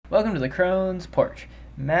Welcome to the Crone's Porch.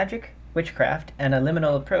 Magic, witchcraft, and a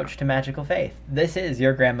liminal approach to magical faith. This is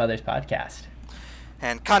your grandmother's podcast.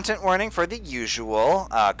 And content warning for the usual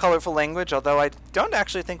colorful language, although I don't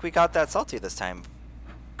actually think we got that salty this time.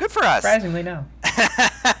 Good for us. Surprisingly, no.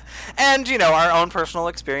 And, our own personal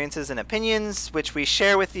experiences and opinions, which we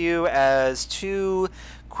share with you as two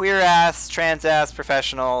queer-ass, trans-ass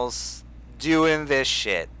professionals doing this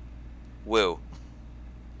shit. Woo.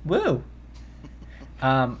 Woo.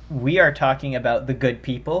 We are talking about the good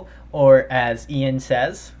people, or as Ian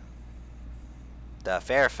says, the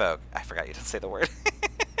fair folk. I forgot you didn't say the word.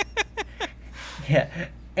 Yeah,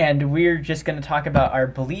 and we're just going to talk about our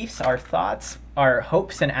beliefs, our thoughts, our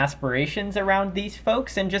hopes and aspirations around these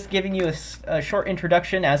folks, and just giving you a short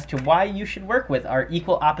introduction as to why you should work with our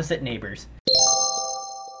equal opposite neighbors.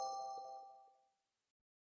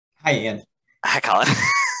 Hi, Ian. Hi, Colin.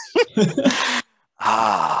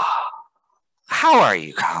 How are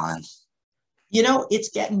you, Colin? It's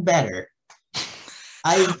getting better.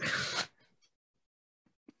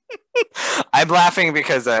 I'm laughing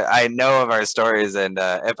because I know of our stories, and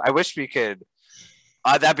if I wish we could,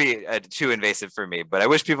 that'd be too invasive for me. But I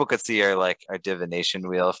wish people could see our divination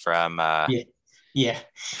wheel from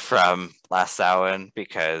from last Samhain,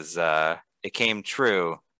 because it came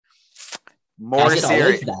true. More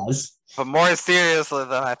serious, but more seriously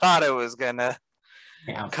than I thought it was gonna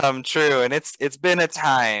come true. And it's been a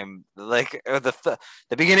time. The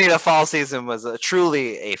beginning of the fall season was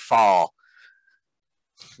truly a fall.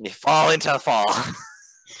 You fall into fall.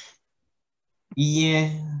 Yeah,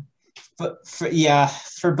 but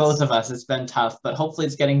for both of us, it's been tough. But hopefully,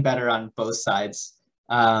 it's getting better on both sides.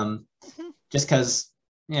 Just because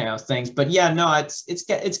things. But yeah, no,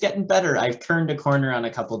 it's getting better. I've turned a corner on a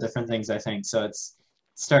couple different things, I think. So it's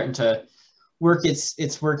starting to work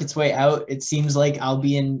its way out. It seems like I'll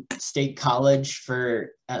be in state college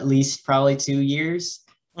for at least probably 2 years.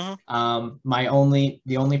 Mm-hmm.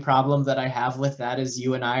 The only problem that I have with that is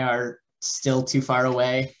you and I are still too far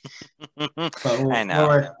away. But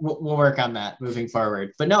we'll work on that moving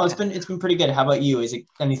forward. But no, it's been pretty good. How about you? Is it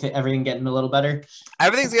everything getting a little better?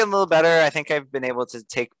 Everything's getting a little better. I think I've been able to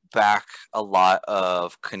take back a lot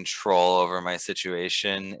of control over my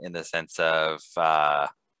situation, in the sense of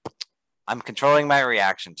I'm controlling my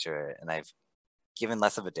reaction to it, and I've given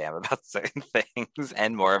less of a damn about certain things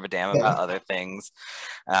and more of a damn about other things,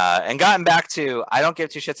 and gotten back to, I don't give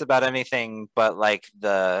two shits about anything but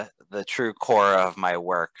the true core of my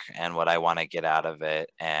work and what I want to get out of it,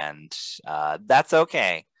 and that's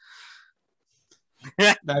okay.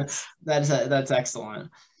 That's excellent.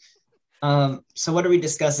 So what are we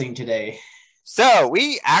discussing today? So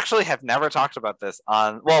we actually have never talked about this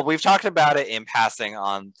we've talked about it in passing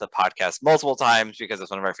on the podcast multiple times because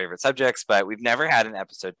it's one of our favorite subjects, but we've never had an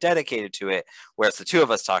episode dedicated to it where it's the two of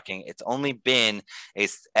us talking. It's only been an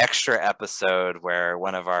extra episode where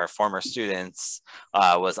one of our former students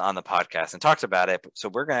was on the podcast and talked about it. So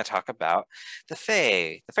we're going to talk about the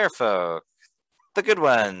fae, the fair folk, the good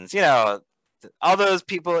ones, all those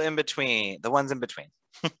people in between, the ones in between.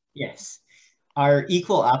 Yes. Are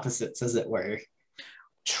equal opposites, as it were.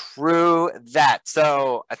 True that.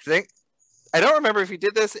 So I don't remember if you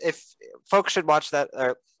did this. If folks should watch that,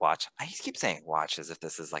 or watch. I keep saying watch as if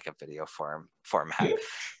this is like a video format.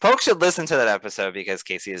 Folks should listen to that episode because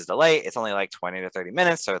Casey is delayed. It's only 20 to 30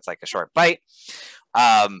 minutes, so it's like a short bite.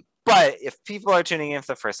 But if people are tuning in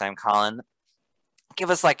for the first time, Colin, give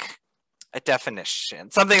us a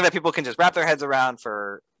definition, something that people can just wrap their heads around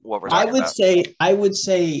for what we're talking about. I would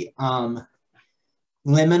say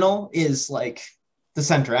liminal is the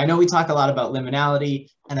center. I know we talk a lot about liminality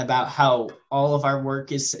and about how all of our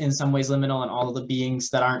work is in some ways liminal, and all of the beings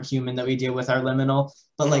that aren't human that we deal with are liminal.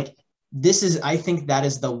 But I think that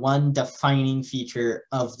is the one defining feature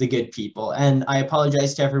of the good people. And I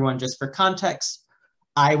apologize to everyone just for context.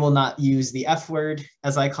 I will not use the F word,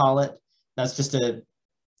 as I call it. That's just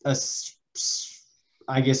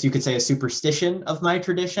I guess you could say a superstition of my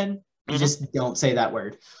tradition. You just don't say that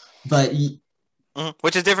word. But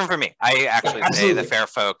which is different for me. I actually say the fair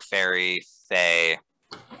folk, fairy, fae.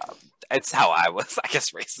 It's how I was, I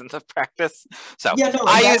guess, raised in the practice. So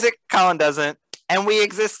I use it, Colin doesn't, and we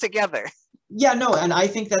exist together. Yeah, no, and I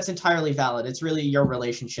think that's entirely valid. It's really your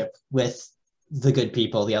relationship with the good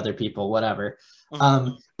people, the other people, whatever.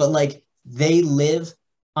 But they live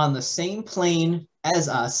on the same plane as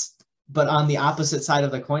us, but on the opposite side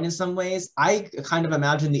of the coin in some ways. I kind of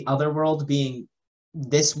imagine the other world being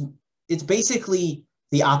this. It's basically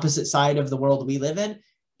the opposite side of the world we live in,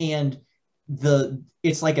 and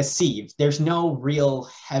it's like a sieve. There's no real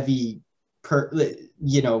heavy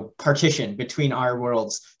partition between our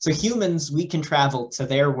worlds. So humans, we can travel to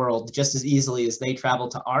their world just as easily as they travel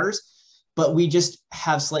to ours, but we just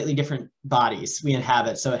have slightly different bodies we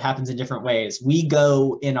inhabit. So it happens in different ways. We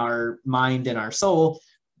go in our mind and our soul,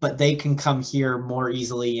 but they can come here more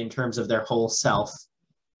easily in terms of their whole self.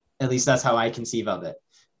 At least that's how I conceive of it.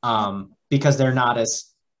 Because they're not as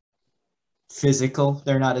physical,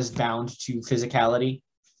 they're not as bound to physicality.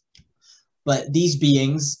 But these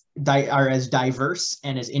beings are as diverse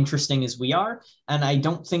and as interesting as we are. And I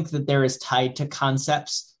don't think that they're as tied to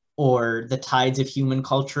concepts or the tides of human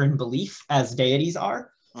culture and belief as deities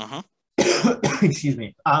are. Excuse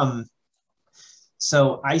me.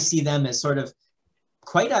 So I see them as sort of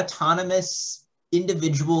quite autonomous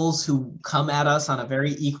individuals who come at us on a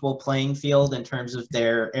very equal playing field in terms of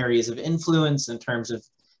their areas of influence, in terms of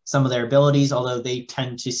some of their abilities, although they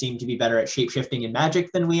tend to seem to be better at shapeshifting and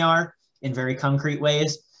magic than we are in very concrete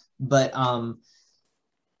ways. But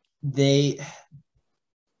they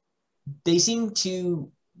seem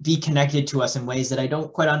to be connected to us in ways that I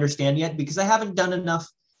don't quite understand yet, because I haven't done enough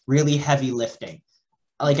really heavy lifting.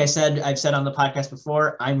 Like I said, I've said on the podcast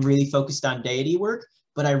before, I'm really focused on deity work,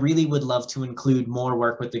 but I really would love to include more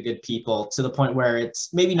work with the good people to the point where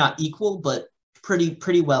it's maybe not equal, but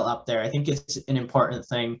pretty well up there. I think it's an important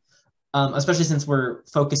thing, especially since we're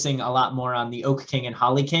focusing a lot more on the Oak King and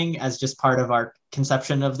Holly King as just part of our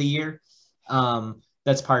conception of the year.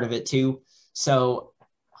 That's part of it too. So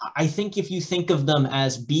I think if you think of them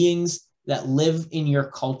as beings that live in your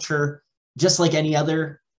culture, just like any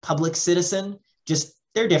other public citizen, just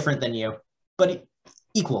they're different than you, but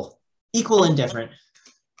equal and different.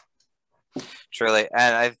 Truly.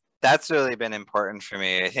 And that's really been important for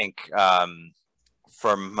me. I think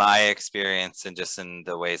from my experience and just in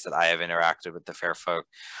the ways that I have interacted with the fair folk,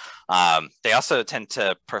 they also tend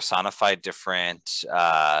to personify different,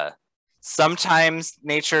 sometimes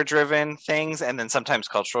nature-driven things and then sometimes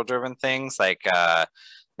cultural-driven things. Like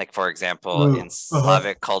for example, in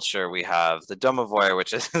Slavic culture, we have the Domovoi,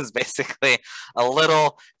 which is basically a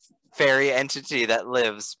little fairy entity that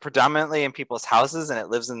lives predominantly in people's houses, and it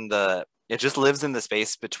just lives in the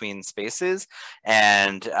space between spaces,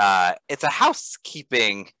 and it's a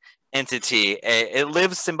housekeeping entity. It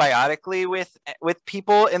lives symbiotically with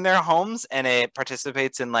people in their homes, and it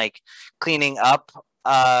participates in like cleaning up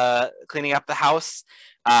the house,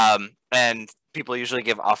 and people usually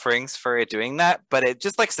give offerings for it doing that, but it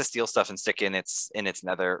just likes to steal stuff and stick in its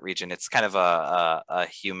nether region. It's kind of a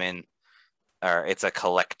human, or it's a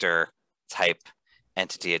collector type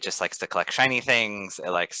entity. It just likes to collect shiny things.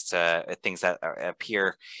 It likes things that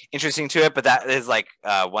appear interesting to it, but that is like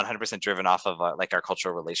 100% driven off of like our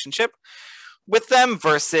cultural relationship with them.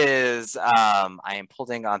 Versus I am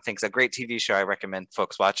pulling on things. A great TV show I recommend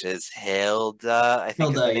folks watch is Hilda. I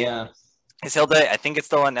think Hilda, yeah. It's Hilda. I think it's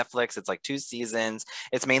still on Netflix. It's like 2 seasons.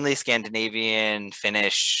 It's mainly Scandinavian,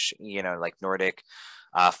 Finnish, like Nordic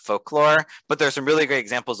folklore, but there's some really great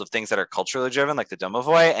examples of things that are culturally driven, like the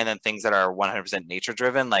Domovoi, and then things that are 100% nature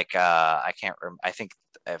driven, like I can't remember, I think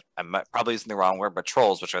I'm probably using the wrong word, but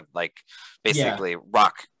trolls, which are like basically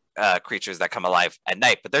rock creatures that come alive at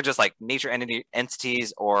night, but they're just like nature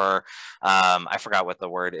entities, or I forgot what the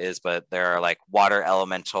word is, but there are like water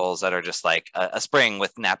elementals that are just like a spring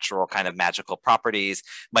with natural kind of magical properties,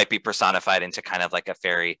 might be personified into kind of like a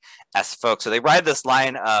fairy-esque folk. So they ride this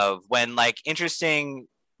line of when like interesting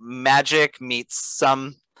magic meets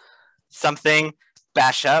something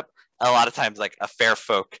bash up. A lot of times like a fair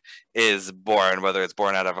folk is born, whether it's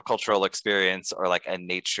born out of a cultural experience or like a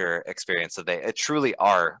nature experience. So they truly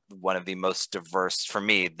are one of the most diverse, for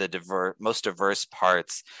me, most diverse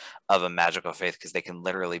parts of a magical faith, because they can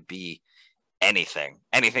literally be anything.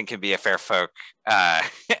 Anything can be a fair folk at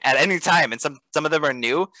any time. And some of them are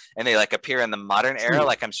new and they like appear in the modern era.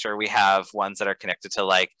 Like I'm sure we have ones that are connected to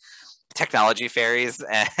like technology fairies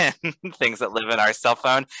and things that live in our cell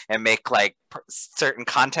phone and make like certain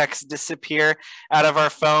context disappear out of our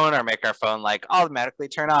phone, or make our phone like automatically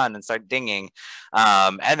turn on and start dinging.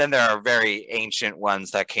 And then there are very ancient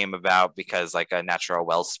ones that came about because like a natural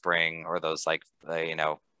wellspring, or those like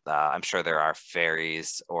I'm sure there are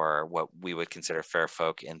fairies or what we would consider fair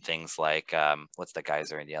folk in things like what's the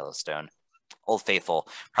geyser in Yellowstone? Old Faithful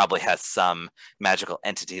probably has some magical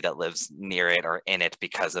entity that lives near it or in it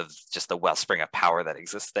because of just the wellspring of power that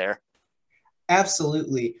exists there.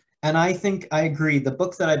 Absolutely. And I think I agree. The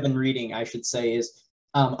book that I've been reading, I should say, is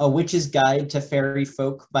A Witch's Guide to Fairy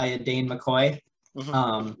Folk by Dane McCoy.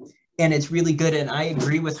 Mm-hmm. And it's really good. And I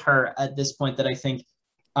agree with her at this point that I think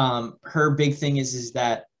her big thing is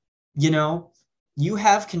that, you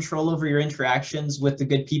have control over your interactions with the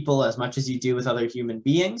good people as much as you do with other human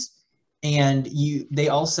beings. and they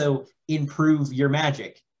also improve your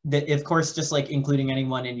magic. That, of course, just like including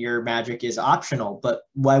anyone in your magic is optional, but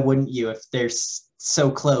why wouldn't you if they're so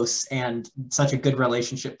close and such a good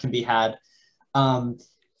relationship can be had? And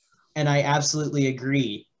I absolutely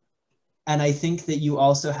agree. And I think that you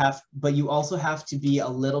also have to be a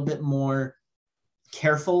little bit more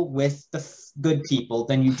careful with the good people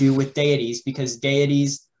than you do with deities, because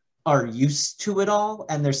deities are used to it all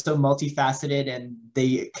and they're so multifaceted, and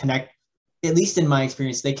they connect, at least in my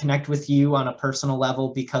experience, they connect with you on a personal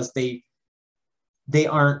level because they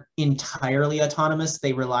aren't entirely autonomous.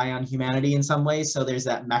 They rely on humanity in some ways. So there's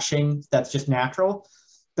that meshing that's just natural.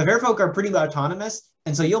 The fair folk are pretty autonomous.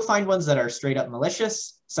 And so you'll find ones that are straight up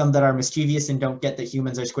malicious, some that are mischievous and don't get that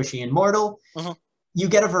humans are squishy and mortal. Uh-huh. You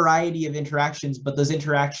get a variety of interactions, but those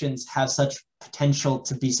interactions have such potential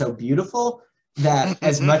to be so beautiful that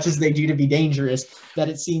as much as they do to be dangerous, that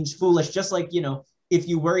it seems foolish. Just like, you know, if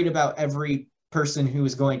you worried about every person who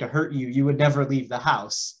is going to hurt you, you would never leave the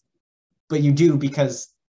house. But you do because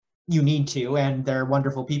you need to, and there are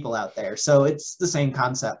wonderful people out there. So it's the same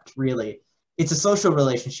concept, really. It's a social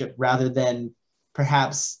relationship rather than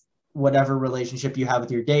perhaps whatever relationship you have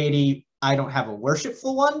with your deity. I don't have a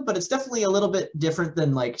worshipful one, but it's definitely a little bit different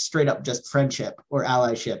than like straight up just friendship or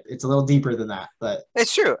allyship. It's a little deeper than that, but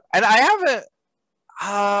it's true. And I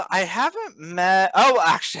haven't met. Oh,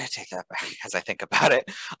 actually, I take that back as I think about it.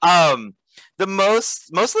 Most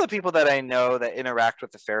of the people that I know that interact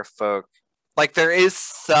with the fair folk, like there is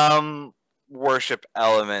some worship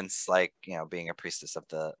elements, like, you know, being a priestess of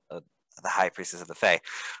the high priestess of the Fae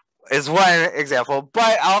is one example,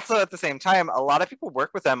 but also at the same time, a lot of people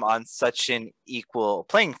work with them on such an equal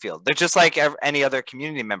playing field. They're just like any other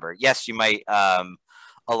community member. Yes, you might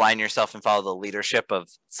align yourself and follow the leadership of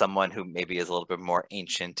someone who maybe is a little bit more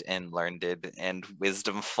ancient and learned and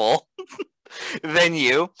wisdomful than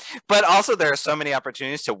you, but also there are so many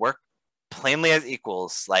opportunities to work plainly as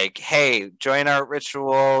equals. Like, hey, join our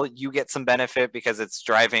ritual, you get some benefit because it's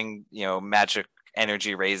driving, you know, magic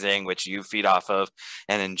energy raising, which you feed off of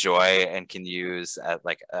and enjoy and can use,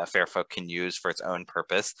 like a fair folk can use for its own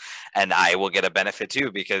purpose, and I will get a benefit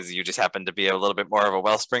too because you just happen to be a little bit more of a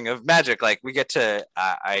wellspring of magic. Like we get to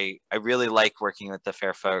I really like working with the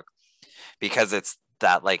fair folk because it's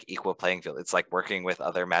that like equal playing field. It's like working with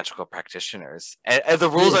other magical practitioners, and the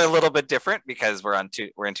rules are a little bit different because we're in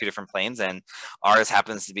two different planes, and ours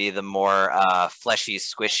happens to be the more fleshy,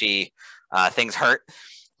 squishy, things hurt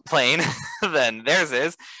plane than theirs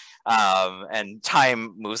is, and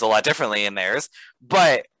time moves a lot differently in theirs,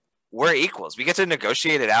 but we're equals. We get to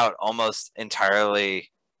negotiate it out almost entirely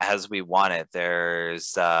as we want it.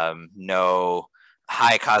 There's no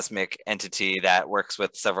high cosmic entity that works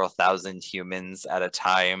with several thousand humans at a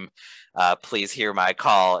time. Please hear my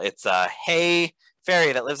call. It's hey,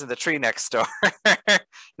 fairy that lives in the tree next door.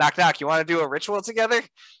 Knock knock, you want to do a ritual together?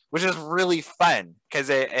 Which is really fun because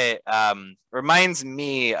it reminds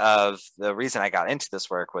me of the reason I got into this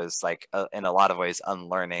work was like in a lot of ways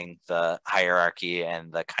unlearning the hierarchy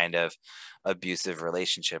and the kind of abusive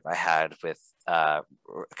relationship I had with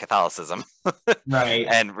Catholicism. Right.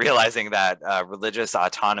 And realizing that religious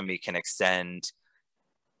autonomy can extend,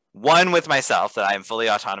 one, with myself, that I'm fully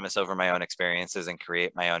autonomous over my own experiences and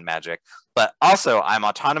create my own magic, but also I'm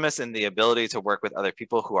autonomous in the ability to work with other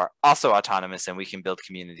people who are also autonomous, and we can build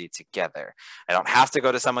community together. I don't have to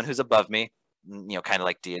go to someone who's above me, you know, kind of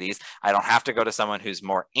like deities. I don't have to go to someone who's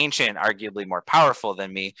more ancient, arguably more powerful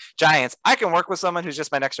than me, giants. I can work with someone who's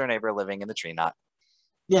just my next door neighbor living in the tree knot.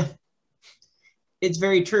 Yeah, it's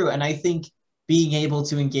very true. And I think being able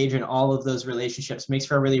to engage in all of those relationships makes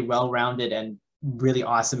for a really well-rounded and really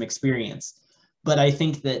awesome experience. But I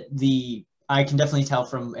think that I can definitely tell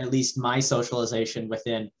from at least my socialization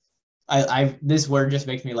within, I this word just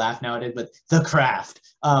makes me laugh nowadays, but the craft.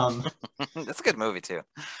 That's a good movie too.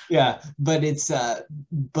 Yeah, but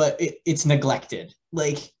it's neglected.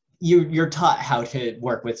 Like you're taught how to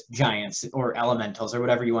work with giants or elementals or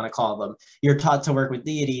whatever you want to call them. You're taught to work with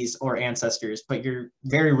deities or ancestors, but you're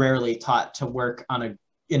very rarely taught to work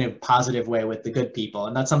in a positive way with the good people.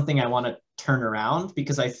 And that's something I want to turn around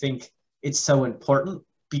because I think it's so important,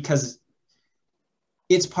 because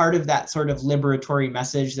it's part of that sort of liberatory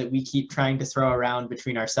message that we keep trying to throw around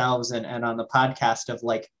between ourselves and on the podcast of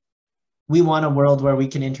like, we want a world where we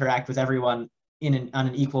can interact with everyone on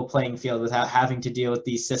an equal playing field without having to deal with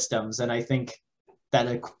these systems. And I think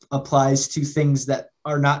that applies to things that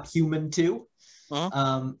are not human too.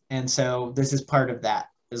 Uh-huh. And so this is part of that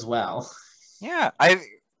as well. Yeah,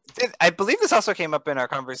 I believe this also came up in our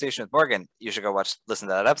conversation with Morgan. You should go listen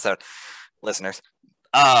to that episode, listeners.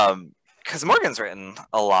 Because Morgan's written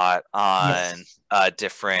a lot on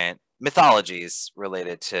different mythologies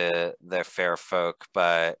related to the fair folk,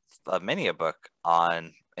 but many a book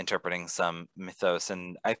on interpreting some mythos.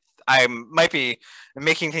 And I might be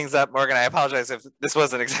making things up, Morgan. I apologize if this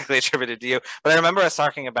wasn't exactly attributed to you, but I remember us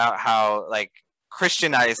talking about how like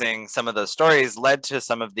Christianizing some of those stories led to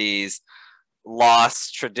some of these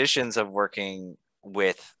lost traditions of working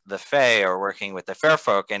with the Fae or working with the fair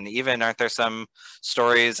folk. And even aren't there some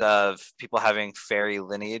stories of people having fairy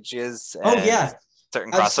lineages and Oh yeah,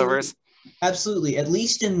 certain absolutely. crossovers? Absolutely. At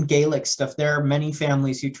least in Gaelic stuff, there are many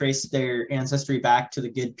families who trace their ancestry back to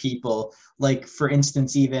the good people. Like, for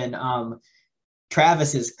instance, even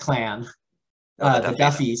Travis's clan, the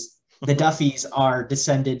Duffys. The Duffys are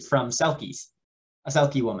descended from Selkies, a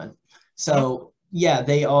Selkie woman. So yeah,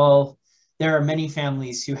 there are many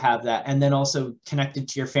families who have that. And then also connected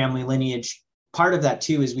to your family lineage, part of that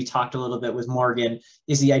too, as we talked a little bit with Morgan,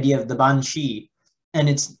 is the idea of the Banshee. And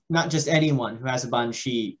it's not just anyone who has a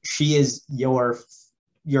Banshee. She is your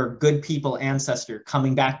good people ancestor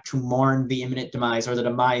coming back to mourn the imminent demise or the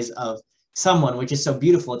demise of someone, which is so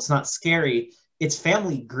beautiful. It's not scary. It's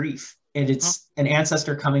family grief. And it's an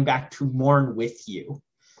ancestor coming back to mourn with you.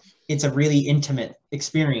 It's a really intimate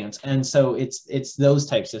experience. And so it's those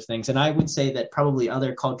types of things. And I would say that probably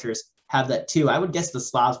other cultures have that too. I would guess the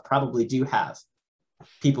Slavs probably do have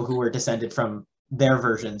people who were descended from their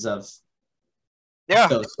versions of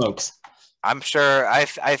those folks. I'm sure.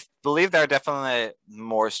 I believe there are definitely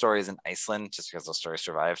more stories in Iceland, just because those stories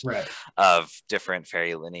survived, right, of different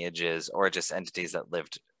fairy lineages or just entities that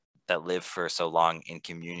live for so long in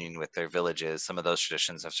communion with their villages. Some of those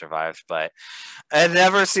traditions have survived, but it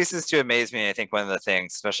never ceases to amaze me. I think one of the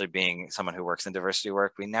things, especially being someone who works in diversity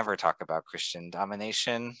work, we never talk about Christian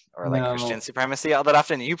domination or like Christian supremacy all that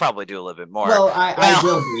often. You probably do a little bit more. Well, I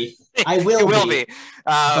will be. I will be.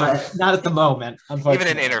 But not at the moment, unfortunately.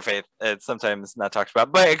 Even in interfaith, it's sometimes not talked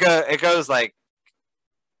about. But it goes like,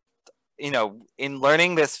 you know, in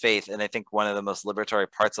learning this faith, and I think one of the most liberatory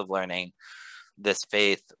parts of learning this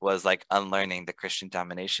faith was like unlearning the Christian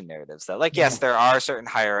domination narratives that like, yes, there are certain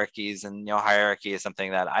hierarchies, and, you know, hierarchy is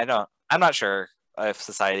something that I'm not sure if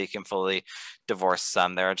society can fully divorce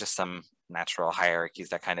some. There are just some natural hierarchies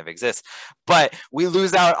that kind of exist, but we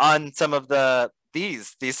lose out on some of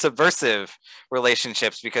these subversive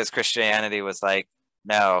relationships because Christianity was like,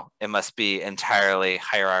 no, it must be entirely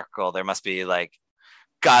hierarchical. There must be like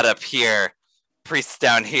God up here, priests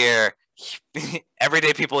down here,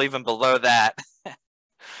 everyday people even below that,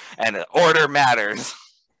 and order matters.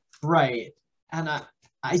 Right. And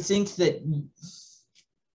I think that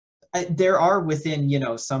there are within, you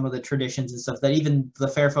know, some of the traditions and stuff that even the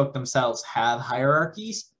fair folk themselves have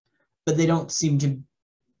hierarchies, but they don't seem to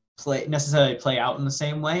necessarily play out in the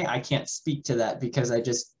same way. I can't speak to that because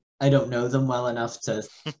I don't know them well enough to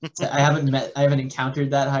I haven't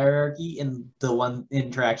encountered that hierarchy in the one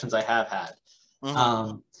interactions I have had.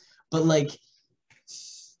 But like,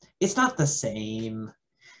 it's not the same.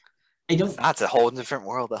 That's a whole different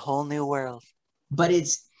world, a whole new world. But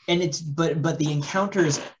the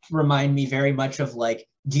encounters remind me very much of like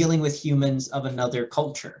dealing with humans of another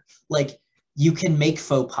culture. Like, you can make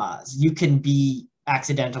faux pas, you can be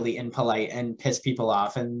accidentally impolite and piss people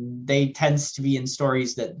off, and they tends to be in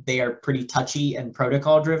stories that they are pretty touchy and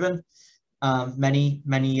protocol driven.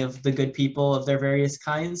 Many of the good people of their various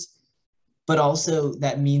kinds. But also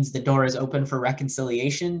that means the door is open for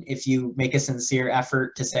reconciliation if you make a sincere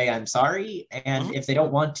effort to say I'm sorry, and if they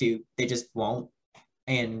don't want to, they just won't,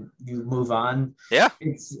 and you move on. Yeah,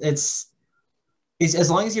 it's as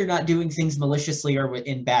long as you're not doing things maliciously or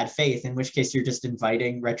in bad faith, in which case you're just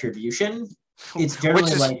inviting retribution. It's generally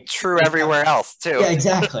which is like true everywhere else too. Yeah,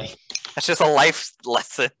 exactly. That's just a life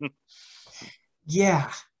lesson.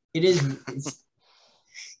 Yeah, it is.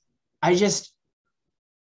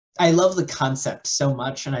 I love the concept so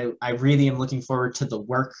much, and I really am looking forward to the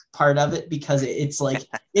work part of it, because it's like,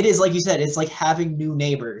 it is like you said, it's like having new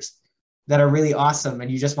neighbors that are really awesome,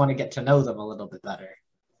 and you just want to get to know them a little bit better.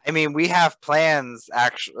 I mean, we have plans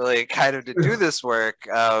actually kind of to do this work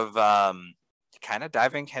of kind of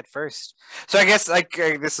diving headfirst. So I guess like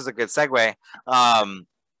this is a good segue.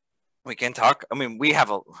 We can talk. I mean, we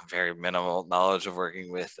have a very minimal knowledge of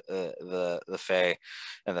working with the Fae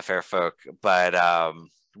and the fair folk, but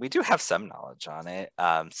we do have some knowledge on it.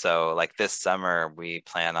 So like this summer, we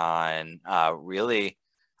plan on really,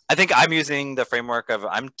 I think I'm using the framework of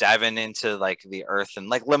I'm diving into like the earth and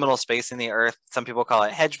like liminal space in the earth. Some people call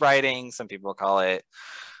it hedge writing. Some people call it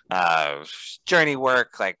uh journey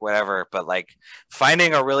work, like whatever, but like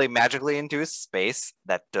finding a really magically induced space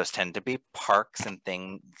that does tend to be parks and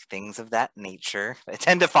things of that nature. They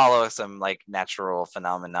tend to follow some like natural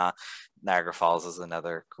phenomena. Niagara Falls is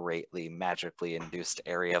another greatly magically induced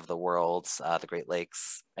area of the world, the Great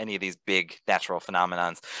Lakes, any of these big natural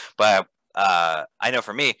phenomenons. But I know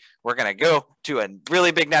for me, we're gonna go to a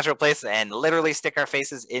really big natural place and literally stick our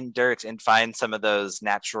faces in dirt and find some of those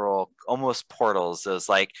natural, almost portals, those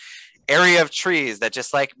like area of trees that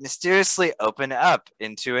just like mysteriously open up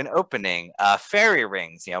into an opening. Fairy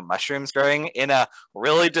rings, you know, mushrooms growing in a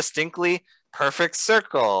really distinctly perfect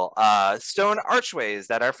circle. Stone archways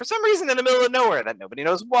that are for some reason in the middle of nowhere that nobody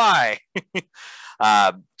knows why.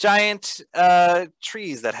 Giant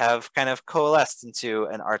trees that have kind of coalesced into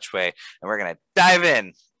an archway, and we're gonna dive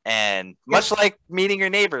in. And much like meeting your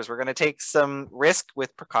neighbors, we're going to take some risk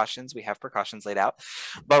with precautions. We have precautions laid out,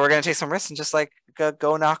 but we're going to take some risks and just like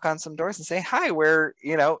go knock on some doors and say, hi, we're,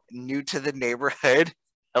 you know, new to the neighborhood.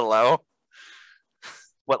 Hello.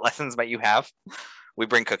 What lessons might you have? We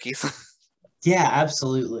bring cookies. Yeah,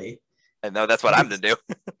 absolutely. I know that's what I'm to do.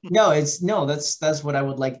 That's what I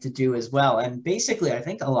would like to do as well. And basically, I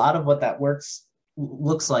think a lot of what that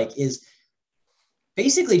looks like is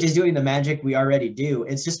basically just doing the magic we already do.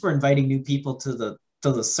 It's just we're inviting new people to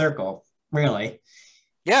the circle, really.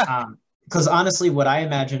 Yeah. Because honestly, what I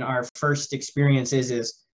imagine our first experience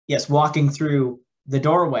is yes, walking through the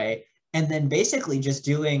doorway and then basically just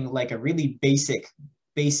doing like a really basic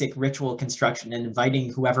ritual construction and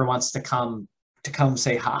inviting whoever wants to come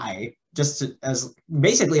say hi, just as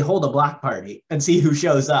basically hold a block party and see who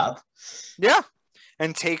shows up. Yeah.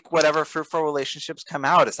 And take whatever fruitful relationships come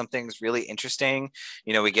out. If something's really interesting,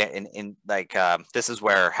 you know, we get in like this is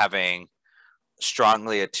where having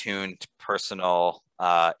strongly attuned personal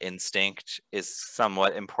instinct is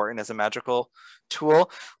somewhat important as a magical tool.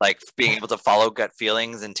 Like being able to follow gut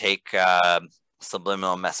feelings and take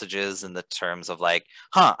subliminal messages in the terms of like,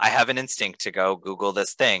 I have an instinct to go Google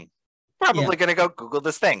this thing. Probably going to go Google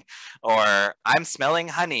this thing, or I'm smelling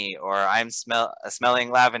honey, or I'm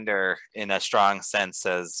smelling lavender in a strong sense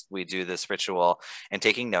as we do this ritual, and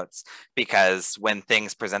taking notes, because when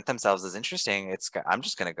things present themselves as interesting, I'm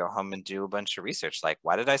just going to go home and do a bunch of research. Like,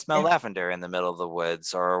 why did I smell lavender in the middle of the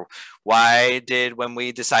woods? Or when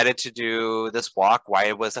we decided to do this walk,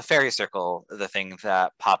 why was a fairy circle the thing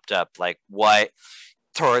that popped up? Like what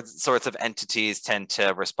sorts of entities tend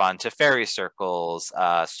to respond to fairy circles,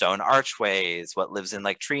 stone archways, what lives in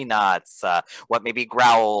like tree knots, what maybe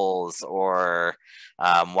growls, or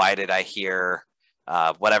why did I hear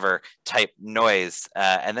whatever type noise,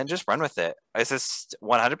 and then just run with it. It's just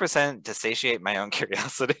 100% to satiate my own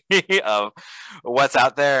curiosity of what's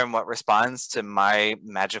out there and what responds to my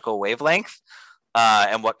magical wavelength,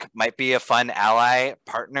 and what might be a fun ally,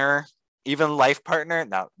 partner, even life partner,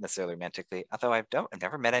 not necessarily romantically, although I've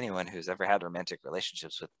never met anyone who's ever had romantic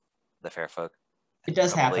relationships with the fair folk. It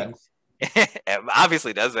does happen. It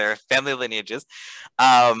obviously does. There are family lineages.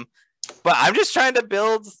 But I'm just trying to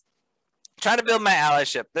build my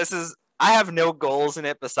allyship. I have no goals in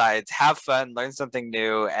it besides have fun, learn something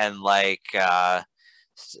new, and like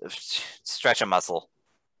stretch a muscle.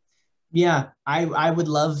 Yeah, I would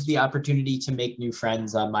love the opportunity to make new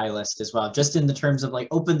friends on my list as well, just in the terms of like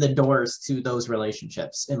open the doors to those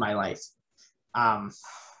relationships in my life.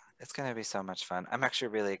 It's gonna be so much fun. I'm actually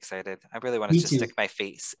really excited. I really want to just stick my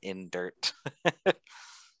face in dirt.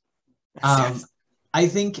 I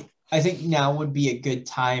think now would be a good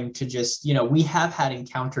time to just, you know, we have had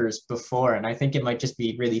encounters before, and I think it might just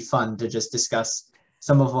be really fun to just discuss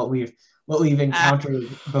some of what we've encountered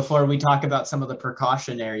before we talk about some of the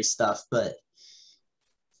precautionary stuff. But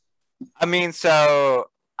I mean, so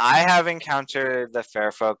I have encountered the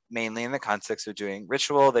fair folk mainly in the context of doing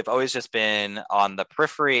ritual. They've always just been on the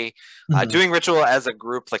periphery, doing ritual as a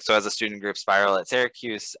group, like so as a student group Spiral at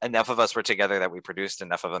Syracuse. Enough of us were together that we produced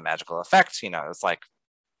enough of a magical effect. You know, it's like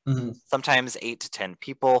sometimes 8 to 10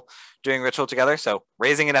 people doing ritual together. So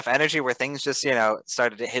raising enough energy where things just, you know,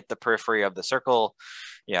 started to hit the periphery of the circle.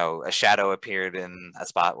 You know, a shadow appeared in a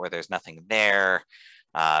spot where there's nothing there.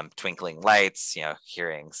 Twinkling lights, you know,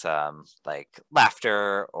 hearing some like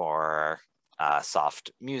laughter or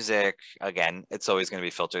soft music. Again, it's always going to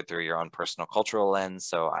be filtered through your own personal cultural lens.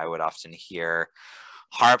 So I would often hear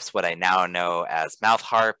harps, what I now know as mouth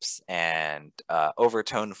harps, and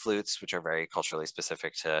overtone flutes, which are very culturally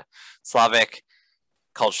specific to Slavic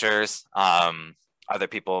cultures. Other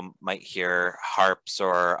people might hear harps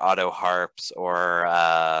or auto harps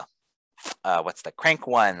or what's the crank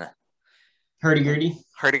one? Hurdy-gurdy.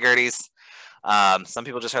 Hurdy-gurdies. Some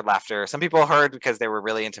people just heard laughter. Some people heard because they were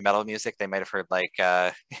really into metal music. They might have heard like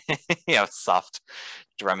soft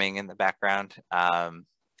drumming in the background.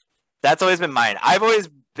 That's always been mine. I've always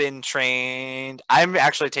been trained. I'm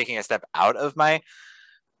actually taking a step out of my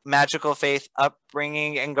magical faith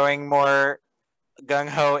upbringing and going more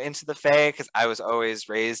gung-ho into the Fae, because I was always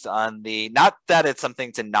raised on the, not that it's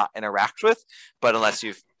something to not interact with, but unless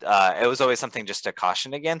you've it was always something just to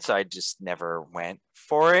caution against, so I just never went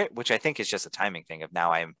for it, which I think is just a timing thing of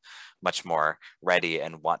now I'm much more ready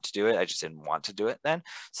and want to do it. I just didn't want to do it then.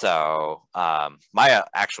 So my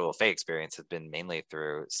actual Fae experience has been mainly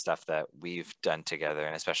through stuff that we've done together,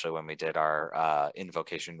 and especially when we did our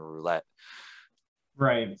Invocation Roulette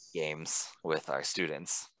games with our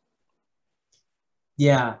students.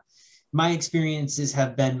 Yeah, my experiences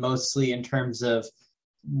have been mostly in terms of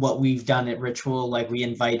what we've done at Ritual. Like, we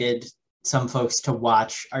invited some folks to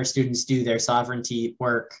watch our students do their sovereignty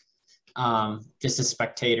work, just as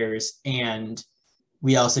spectators. And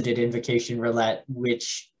we also did Invocation Roulette,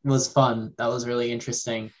 which was fun. That was really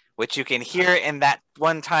interesting. Which you can hear in that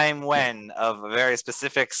one time when of a very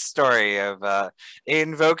specific story of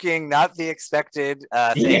invoking not the expected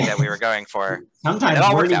thing that we were going for. Sometimes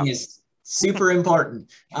wording is super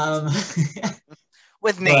important.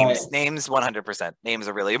 With names, names 100%. Names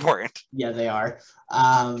are really important. Yeah, they are.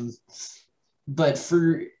 But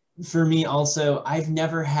for me also, I've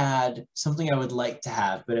never had something I would like to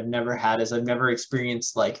have, but I've never had is I've never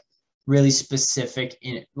experienced like really specific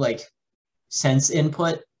like sense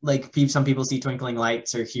input. Like some people see twinkling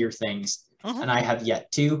lights or hear things, and I have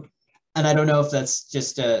yet to. And I don't know if that's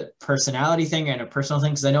just a personality thing and a personal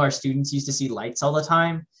thing, because I know our students used to see lights all the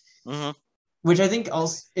time. Which I think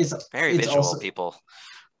also is very visual people.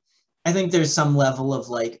 I think there's some level of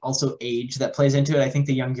like also age that plays into it. I think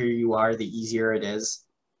the younger you are, the easier it is.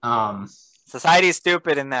 Society's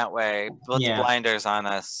stupid in that way. Puts blinders on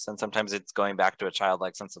us, and sometimes it's going back to a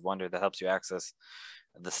childlike sense of wonder that helps you access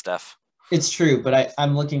the stuff. It's true, but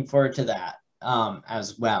I'm looking forward to that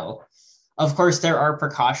as well. Of course, there are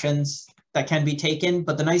precautions that can be taken,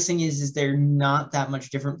 but the nice thing is they're not that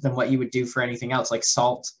much different than what you would do for anything else, like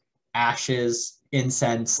salt, ashes,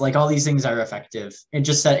 incense. Like, all these things are effective. And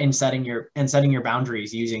just setting your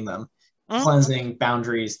boundaries, using them, cleansing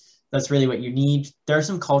boundaries. That's really what you need. There are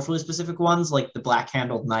some culturally specific ones, like the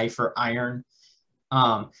black-handled knife or iron.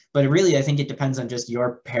 But really, I think it depends on just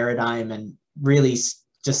your paradigm and really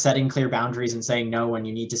just setting clear boundaries and saying no when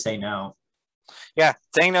you need to say no. Yeah,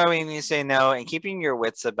 saying no when you say no, and keeping your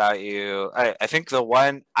wits about you. I think the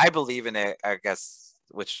one, I believe in it, I guess,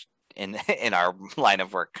 which in our line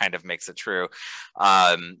of work kind of makes it true.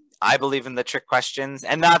 I believe in the trick questions,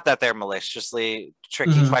 and not that they're maliciously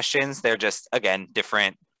tricky questions. They're just, again,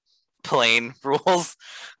 different plain rules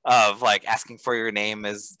of like asking for your name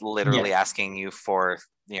is literally asking you for,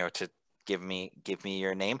 to give me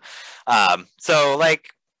your name. So like,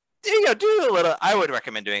 do a little, I would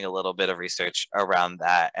recommend doing a little bit of research around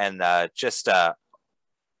that, and just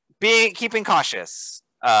keeping cautious,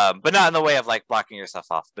 but not in the way of like blocking yourself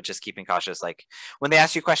off, but just keeping cautious. Like, when they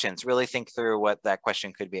ask you questions, really think through what that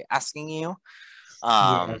question could be asking you.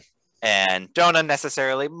 And don't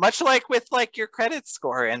unnecessarily, much like with like your credit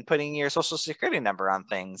score and putting your social security number on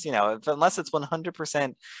things, unless it's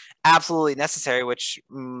 100% absolutely necessary, which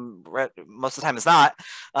most of the time is not,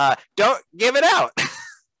 don't give it out.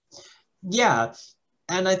 Yeah.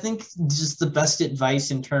 And I think just the best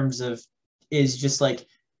advice in terms of is just like,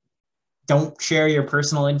 don't share your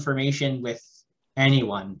personal information with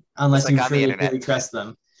anyone unless you really trust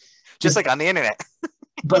them. Just like on the internet.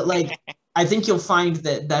 But like, I think you'll find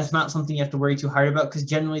that that's not something you have to worry too hard about, because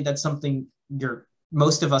generally that's something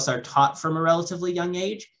most of us are taught from a relatively young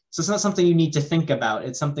age. So it's not something you need to think about.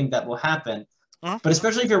 It's something that will happen. But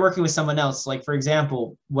especially if you're working with someone else, like, for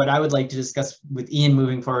example, what I would like to discuss with Ian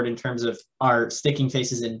moving forward in terms of our sticking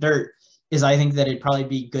faces in dirt is I think that it'd probably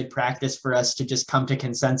be good practice for us to just come to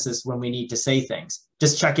consensus when we need to say things.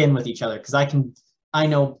 Just check in with each other. Because I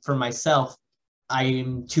know for myself,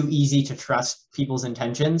 I'm too easy to trust people's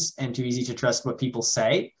intentions and too easy to trust what people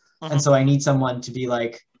say. And so I need someone to be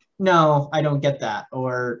like, no, I don't get that.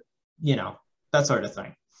 Or, that sort of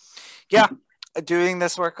thing. Yeah. Doing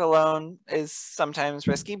this work alone is sometimes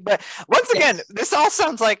risky, but once again, this all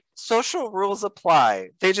sounds like social rules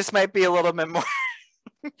apply. They just might be a little bit more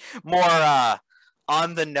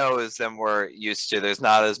on the nose than we're used to. There's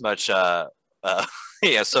not as much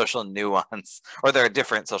social nuance, or there are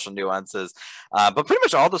different social nuances, but pretty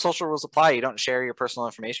much all the social rules apply. You don't share your personal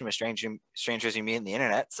information with strangers you meet in the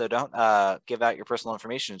internet, so don't give out your personal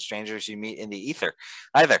information to strangers you meet in the ether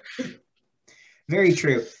either. Very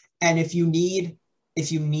true. And if you need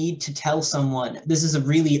if you need to tell someone, this is a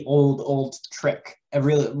really old trick, a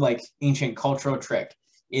really like ancient cultural trick,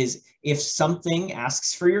 is if something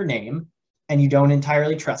asks for your name and you don't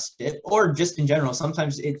entirely trust it, or just in general,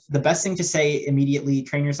 sometimes it's the best thing to say immediately,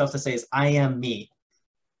 train yourself to say is, I am me,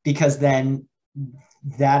 because then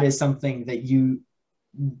that is something that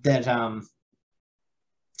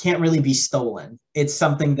can't really be stolen. It's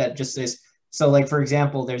something that just is. So like, for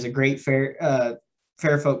example, there's a great fair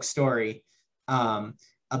folk story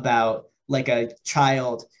about like a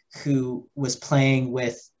child who was playing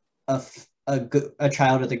with a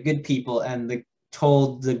child of the good people, and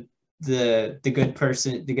told the good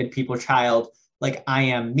person, the good people child, like, I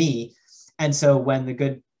am me. And so when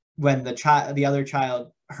the other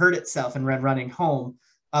child hurt itself and ran running home,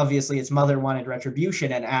 obviously its mother wanted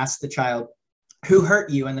retribution and asked the child, who hurt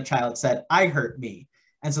you? And the child said, I hurt me.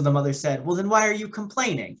 And so the mother said, well, then why are you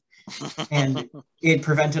complaining? And it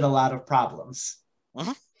prevented a lot of problems.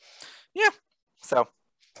 Mm-hmm. Yeah. So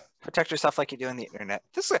protect yourself like you do on the internet.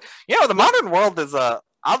 The modern world is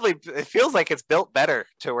oddly, it feels like it's built better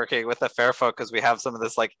to working with the fair folk, because we have some of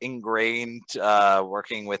this like ingrained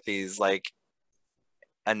working with these like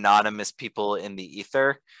anonymous people in the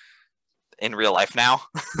ether in real life now.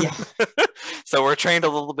 Yeah. So we're trained a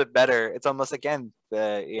little bit better. It's almost, again,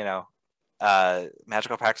 the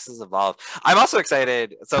magical practices evolve. I'm also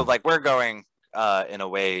excited. So like we're going in a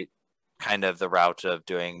way kind of the route of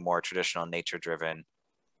doing more traditional nature driven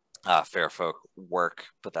fair folk work,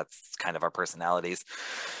 but that's kind of our personalities.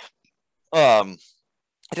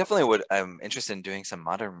 I definitely would. I'm interested in doing some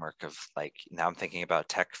modern work of like, now I'm thinking about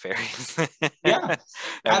tech fairies. Yeah, and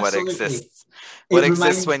absolutely. What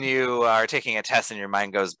exists when you are taking a test and your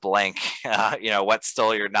mind goes blank. What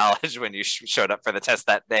stole your knowledge when you showed up for the test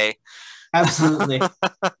that day. Absolutely.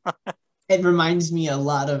 It reminds me a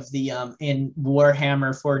lot of the in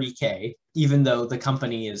Warhammer 40K, even though the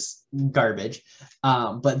company is garbage,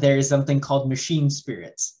 but there is something called machine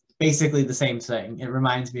spirits. Basically the same thing. It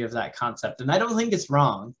reminds me of that concept, and I don't think it's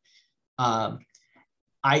wrong.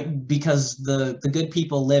 Because the good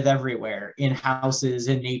people live everywhere, in houses,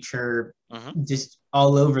 in nature, just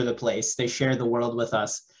all over the place. They share the world with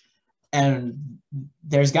us, and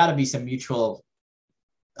there's got to be some mutual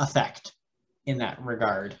effect in that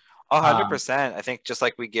regard. 100%. I think just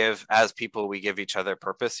like we give, as people, we give each other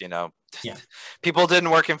purpose. Yeah. People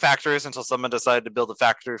didn't work in factories until someone decided to build a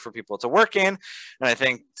factory for people to work in. And I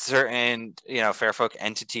think certain, fair folk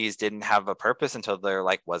entities didn't have a purpose until there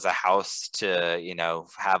was a house to,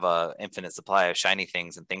 have a infinite supply of shiny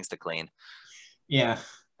things and things to clean. Yeah.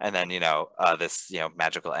 And then, this,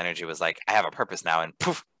 magical energy was like, I have a purpose now, and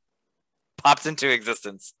poof, popped into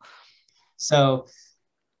existence. So,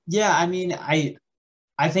 yeah, I mean,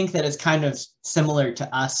 I think that it's kind of similar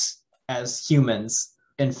to us as humans,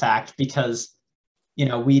 in fact, because,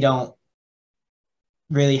 we don't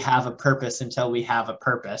really have a purpose until we have a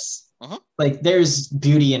purpose. Like, there's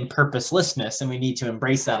beauty in purposelessness, and we need to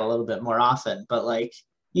embrace that a little bit more often. But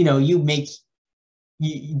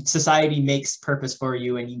society makes purpose for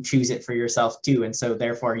you, and you choose it for yourself too. And so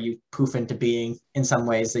therefore you poof into being in some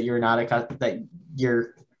ways that you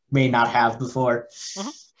may not have before.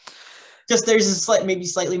 Just there's maybe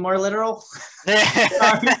slightly more literal.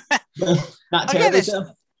 Not terribly.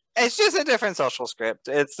 Again, it's just a different social script.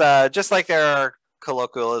 It's just like there are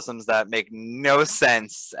colloquialisms that make no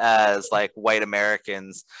sense as like white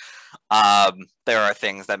Americans. There are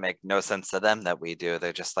things that make no sense to them that we do.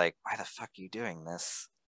 They're just like, why the fuck are you doing this?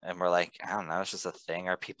 And we're like, I don't know, it's just a thing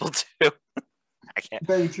our people do. I can't.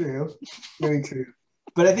 Very true. Very true.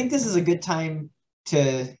 But I think this is a good time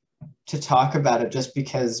to talk about it, just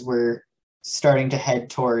because we're starting to head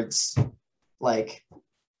towards like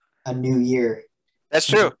a new year. That's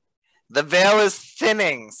true. The veil is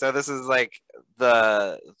thinning. So this is like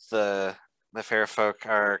the fair folk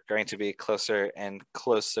are going to be closer and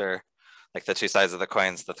closer, like the two sides of the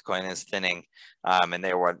coins, that the coin is thinning. And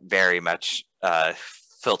they were very much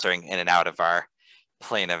filtering in and out of our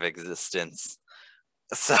plane of existence.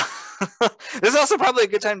 So this is also probably a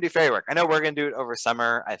good time to do fairy work. I know we're going to do it over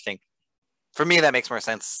summer. I think for me, that makes more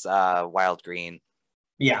sense. Wild green.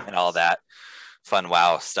 Yeah. And all that fun,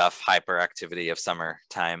 wow stuff, hyperactivity of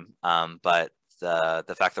summertime. But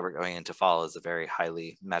the fact that we're going into fall is a very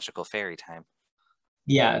highly magical fairy time.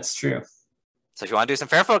 Yeah, it's true. So if you want to do some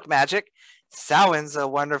fair folk magic, Samhain's a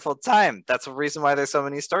wonderful time. That's the reason why there's so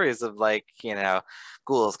many stories of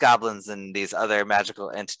ghouls, goblins, and these other magical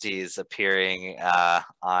entities appearing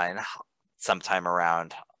on sometime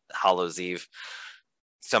around Hallows Eve.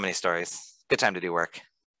 So many stories. Good time to do work.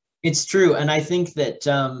 It's true. And I think that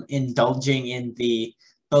indulging in the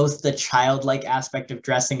both the childlike aspect of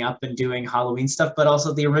dressing up and doing Halloween stuff, but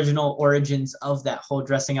also the original origins of that whole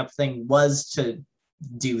dressing up thing was to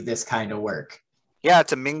do this kind of work. Yeah,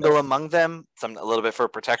 to mingle among them, a little bit for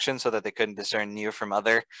protection so that they couldn't discern you from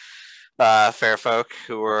other fair folk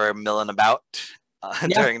who were milling about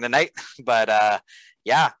during the night. But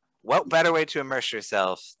yeah, what better way to immerse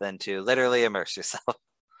yourself than to literally immerse yourself?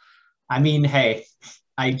 I mean, hey,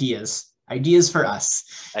 ideas for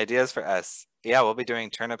us. Ideas for us. Yeah, we'll be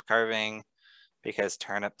doing turnip carving because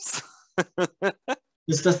turnips.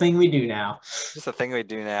 Just a thing we do now. Just a thing we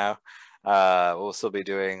do now. We'll still be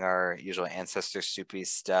doing our usual ancestor soupy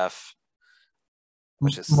stuff,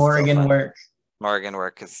 which is Morrigan work. Morrigan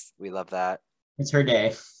work, because we love that. It's her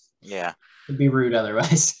day. Yeah. It'd be rude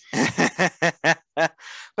otherwise. But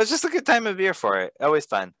it's just a good time of year for it. Always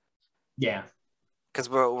fun. Yeah. Because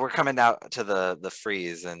we're coming out to the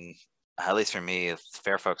freeze, and at least for me,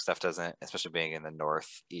 fair folk stuff doesn't, especially being in the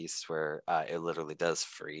northeast where it literally does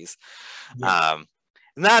freeze. Yeah.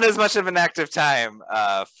 Not as much of an active time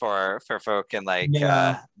for folk and like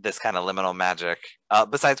this kind of liminal magic.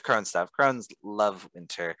 Besides crone stuff, crones love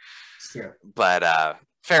winter. Sure. But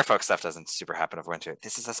fair folk stuff doesn't super happen over winter.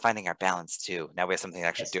 This is us finding our balance too. Now we have something to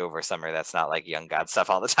actually do over summer that's not like young god stuff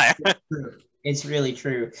all the time. It's really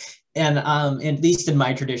true. And at least in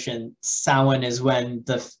my tradition, Samhain is when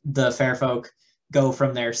the fair folk go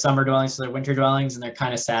from their summer dwellings to their winter dwellings, and they're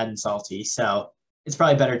kind of sad and salty. So it's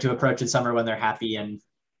probably better to approach in summer when they're happy and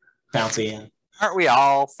bouncy. And aren't we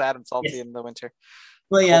all sad and salty in the winter?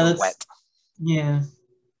 Well, yeah, that's wet. Yeah.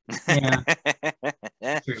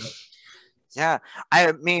 True. Yeah.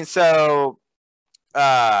 I mean, so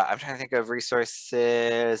I'm trying to think of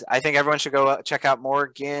resources. I think everyone should go check out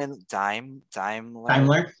Morgan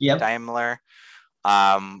Daimler. Yep. Daimler.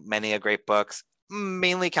 Many great books,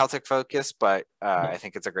 mainly Celtic focused, but I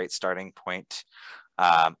think it's a great starting point.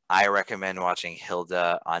 I recommend watching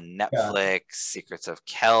Hilda on Netflix. Secrets of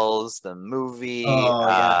Kells, the movie.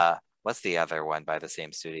 What's the other one by the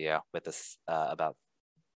same studio with this about?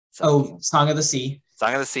 Song of the Sea.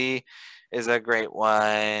 Song of the Sea is a great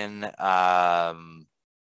one.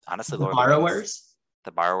 Honestly, The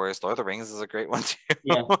Borrowers. Lord of the Rings is a great one too.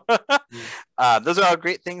 Yeah. Those are all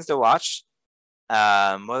great things to watch.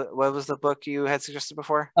 What was the book you had suggested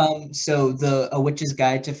before? So A Witch's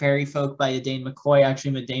Guide to Fairy Folk by Dane McCoy.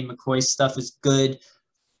 Actually, Dane McCoy's stuff is good.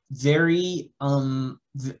 Very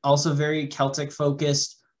also very Celtic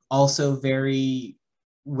focused, also very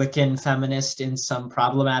Wiccan feminist in some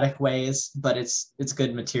problematic ways, but it's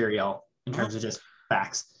good material in terms of just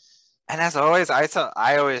facts. And as always,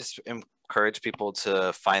 I always encourage people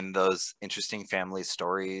to find those interesting family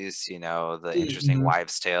stories, the interesting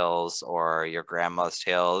wives' tales or your grandma's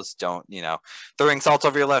tales. Don't, throwing salt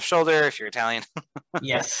over your left shoulder if you're Italian.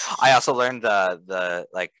 Yes. I also learned the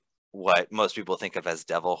like what most people think of as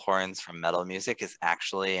devil horns from metal music is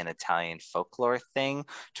actually an Italian folklore thing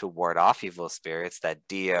to ward off evil spirits. That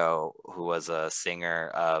Dio, who was a singer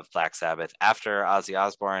of Black Sabbath after Ozzy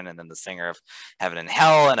Osbourne, and then the singer of Heaven and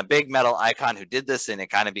Hell, and a big metal icon who did this, and it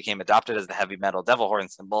kind of became adopted as the heavy metal devil horn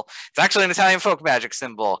symbol. It's actually an Italian folk magic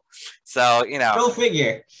symbol. So, Go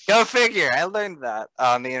figure. I learned that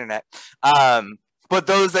on the internet. But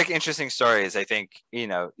those interesting stories, I think, you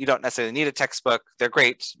don't necessarily need a textbook. They're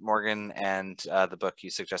great. Morgan and the book you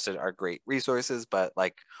suggested are great resources, but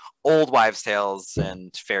like old wives' tales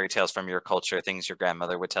and fairy tales from your culture, things your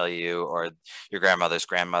grandmother would tell you, or your grandmother's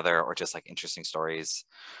grandmother, or just like interesting stories.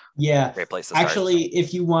 Yeah. Great place to start. Actually,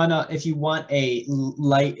 if you're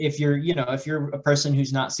a person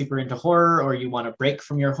who's not super into horror, or you want to break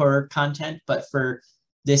from your horror content, but for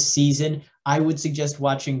this season, I would suggest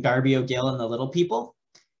watching Darby O'Gill and the Little People.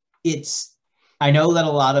 I know that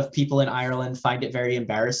a lot of people in Ireland find it very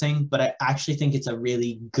embarrassing, but I actually think it's a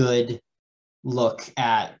really good look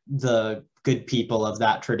at the good people of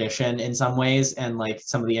that tradition in some ways, and like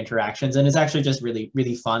some of the interactions. And it's actually just really,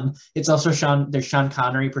 really fun. It's also there's Sean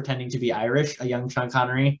Connery pretending to be Irish, a young Sean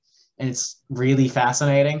Connery, and it's really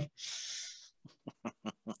fascinating.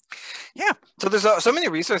 Yeah. So there's so many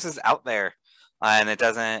resources out there.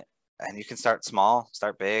 And you can start small,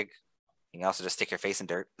 start big. You can also just stick your face in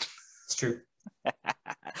dirt. It's true. But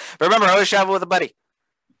remember, always travel with a buddy.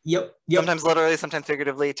 Yep. Sometimes literally, sometimes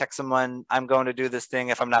figuratively. Text someone, I'm going to do this thing.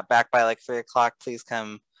 If I'm not back by like 3:00, please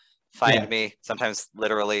come find me. Sometimes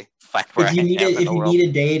literally find where if you I need am If you need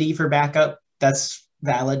a deity for backup, that's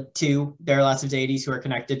valid too. There are lots of deities who are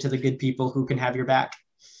connected to the good people who can have your back.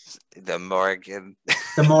 The Morrigan.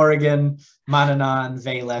 Manannán,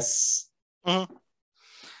 Velas. Mm-hmm.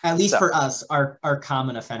 At least for us, our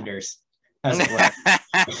common offenders, as it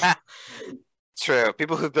were. True.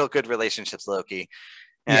 People who built good relationships, Loki.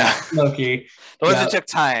 Yeah, Loki. The ones Yeah. that took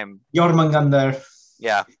time. Jormungandr.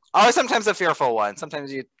 Yeah. Or sometimes a fearful one.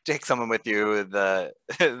 Sometimes you take someone with you the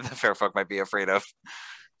fair folk might be afraid of.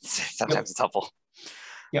 Sometimes it's helpful.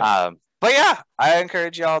 Yep. But yeah, I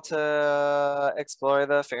encourage y'all to explore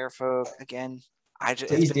the fair folk again.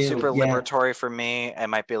 It's been super liberatory for me. It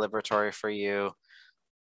might be liberatory for you.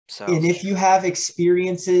 So, and if you have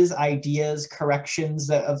experiences, ideas,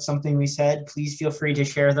 corrections of something we said, please feel free to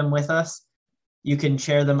share them with us. You can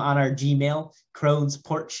share them on our Gmail,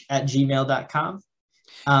 cronesporch@gmail.com.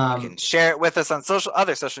 You can share it with us on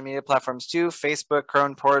other social media platforms too: Facebook,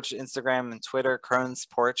 Crone Porch, Instagram, and Twitter, Crone's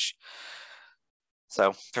Porch.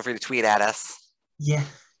 So feel free to tweet at us. Yeah.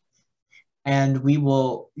 And we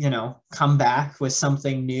will, come back with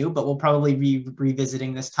something new, but we'll probably be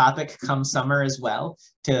revisiting this topic come summer as well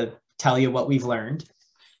to tell you what we've learned.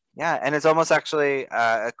 Yeah, and it's almost actually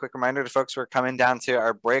a quick reminder to folks who are coming down to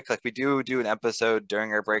our break. Like, we do an episode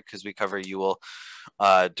during our break because we cover Yule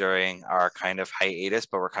during our kind of hiatus,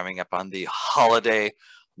 but we're coming up on the holiday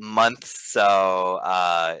month. So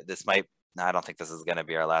this might, I don't think this is going to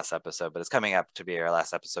be our last episode, but it's coming up to be our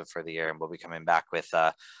last episode for the year. And we'll be coming back with,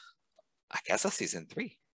 I guess, a season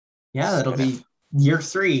 3. Yeah, that'll be year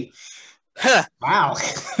 3. Wow.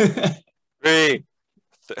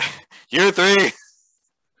 Year 3.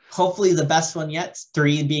 Hopefully the best one yet,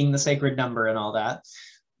 3 being the sacred number and all that,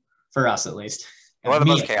 for us at least. Or the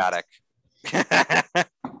most chaotic.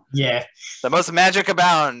 Yeah. The most magic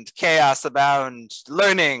abound, chaos abound,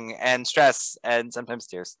 learning and stress and sometimes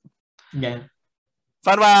tears. Yeah.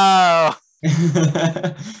 Fun wow!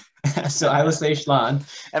 So I will say Shlan.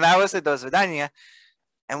 And I will say Do Svidaniya.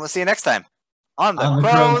 And we'll see you next time on the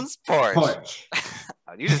Crone's Porch.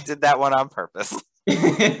 You just did that one on purpose.